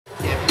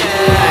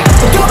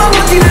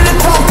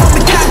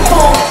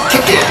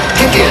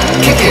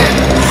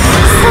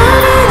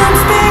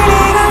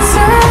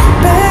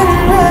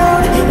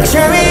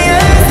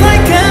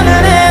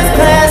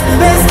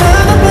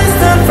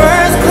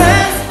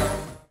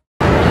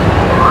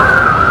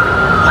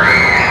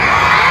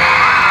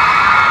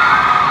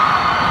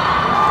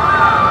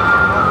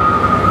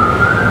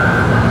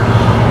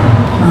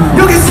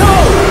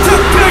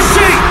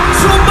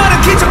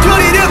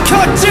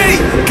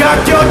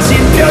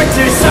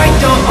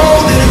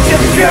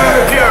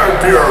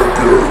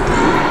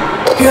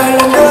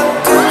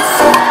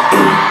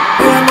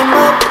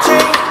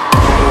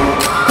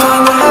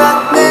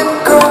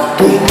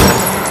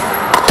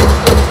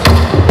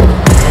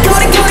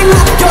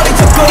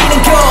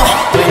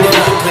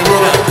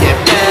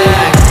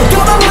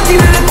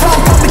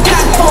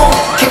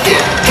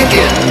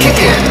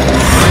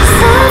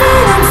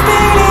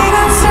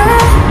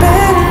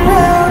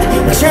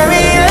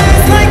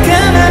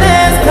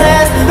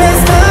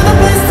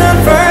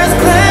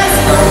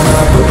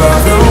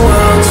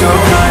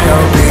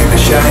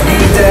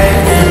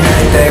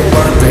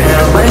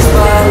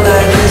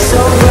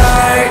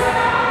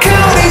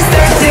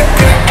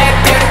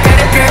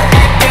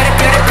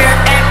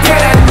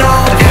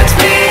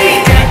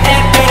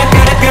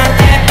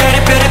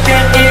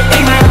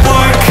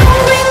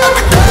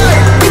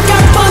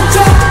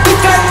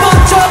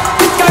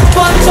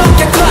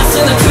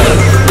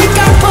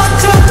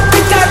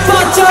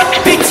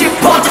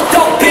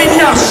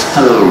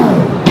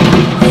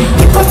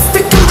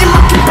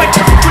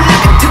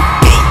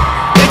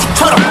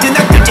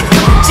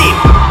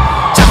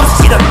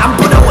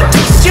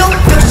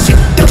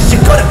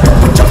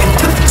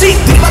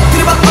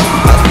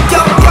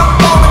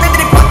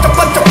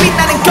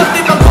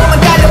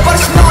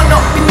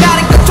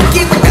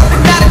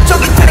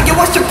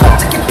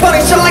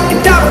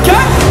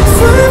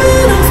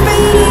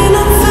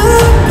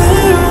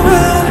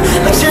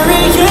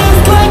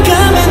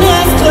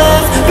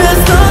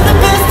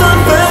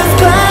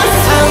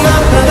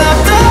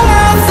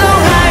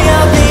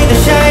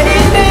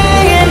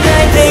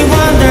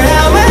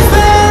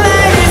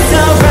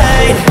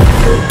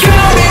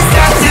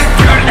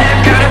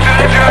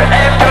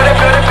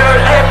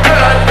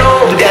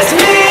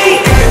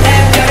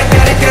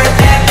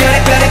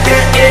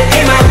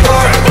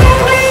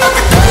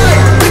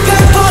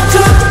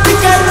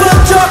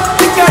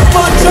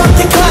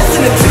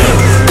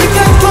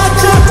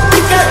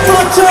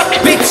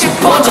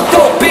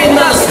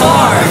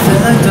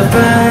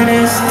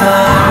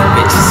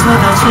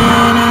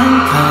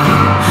쏟아지는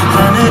밤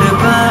하늘을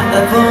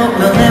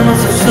바라보며 내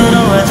모습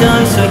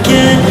서러워져 있어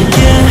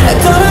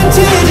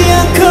떨어지지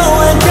않고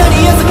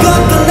완전히 해서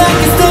걷던 I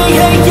can stay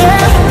here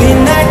yeah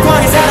빛날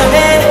광이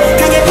살아낸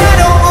그게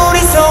바로 우리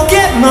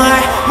속의 말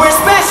We're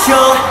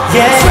special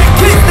yeah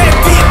Straight 내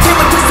뒤에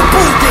팀은 두수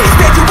부대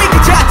스테이지 위기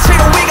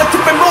자체로 위가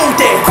특별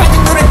무대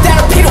관중 눈에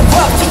따라 필요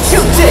없이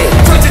축제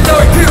전체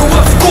따위 필요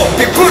없이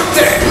꽃빛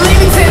불때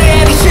Limited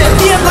edition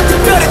이런 것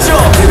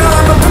특별해져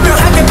필요하면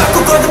분명하게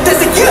바꾸거든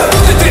That's a you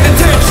무슨 뛰는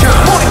텐션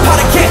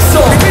몰입하는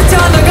객석 내 빛이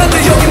하나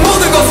간데 여기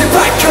모든 것을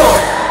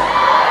밝혀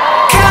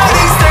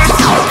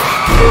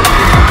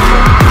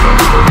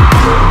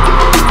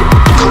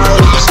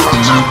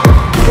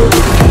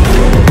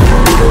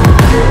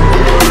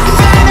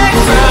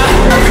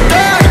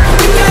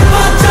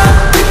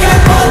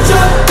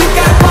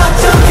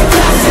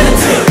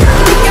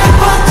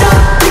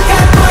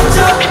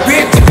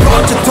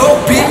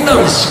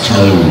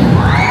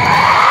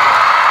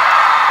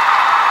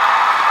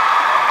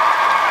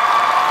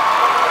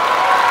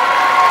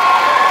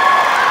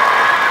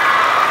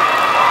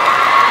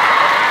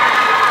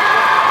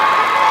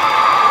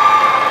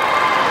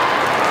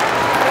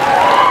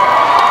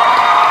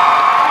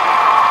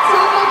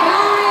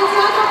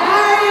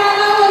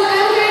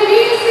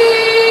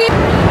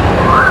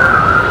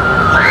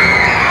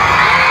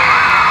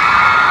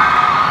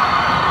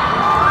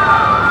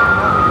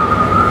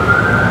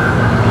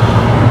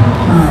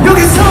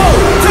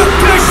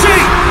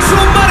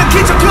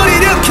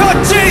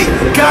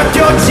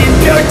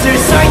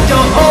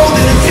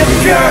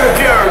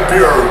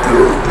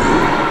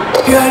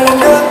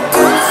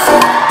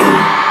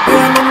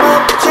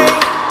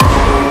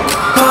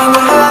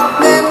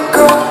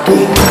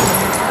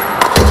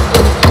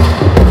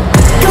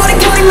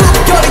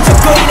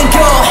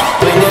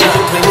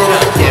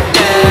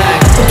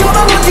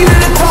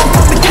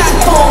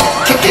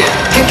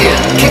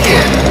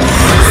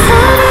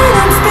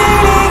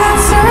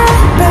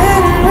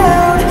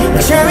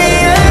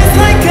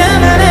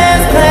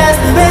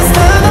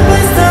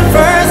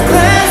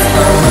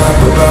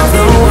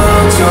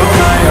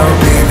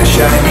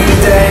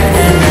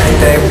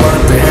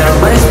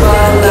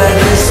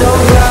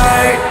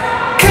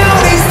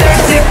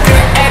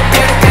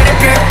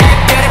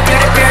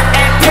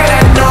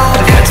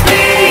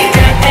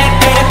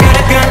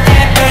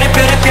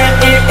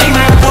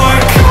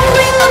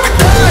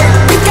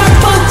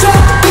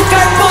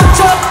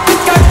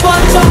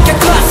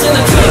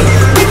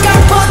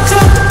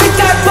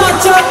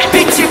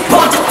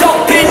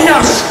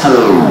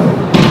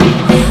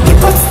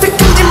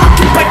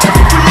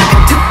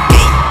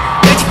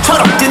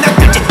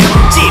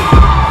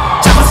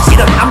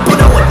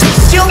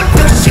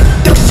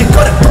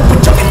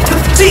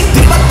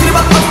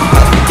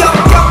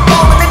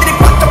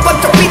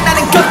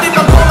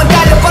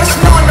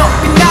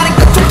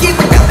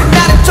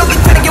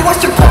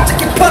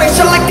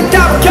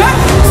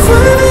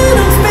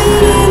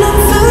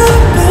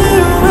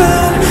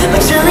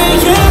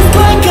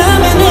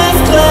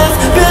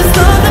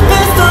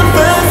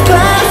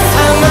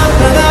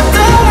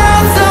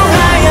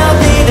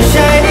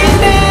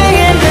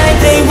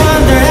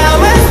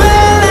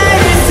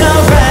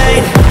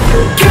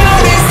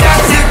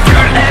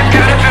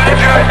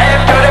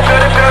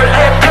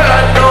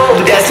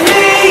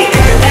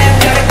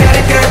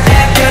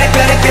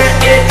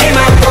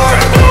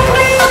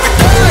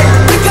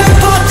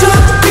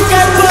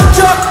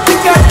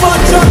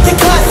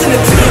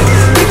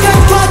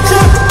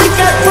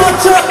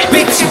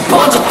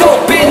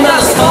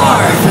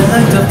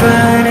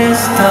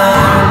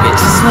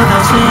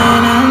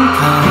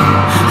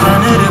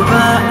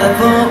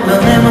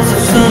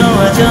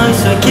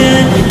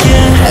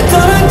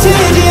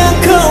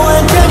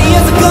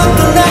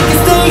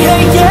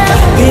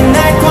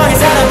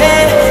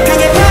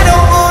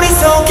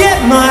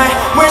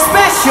We're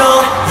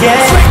special,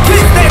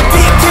 yeah.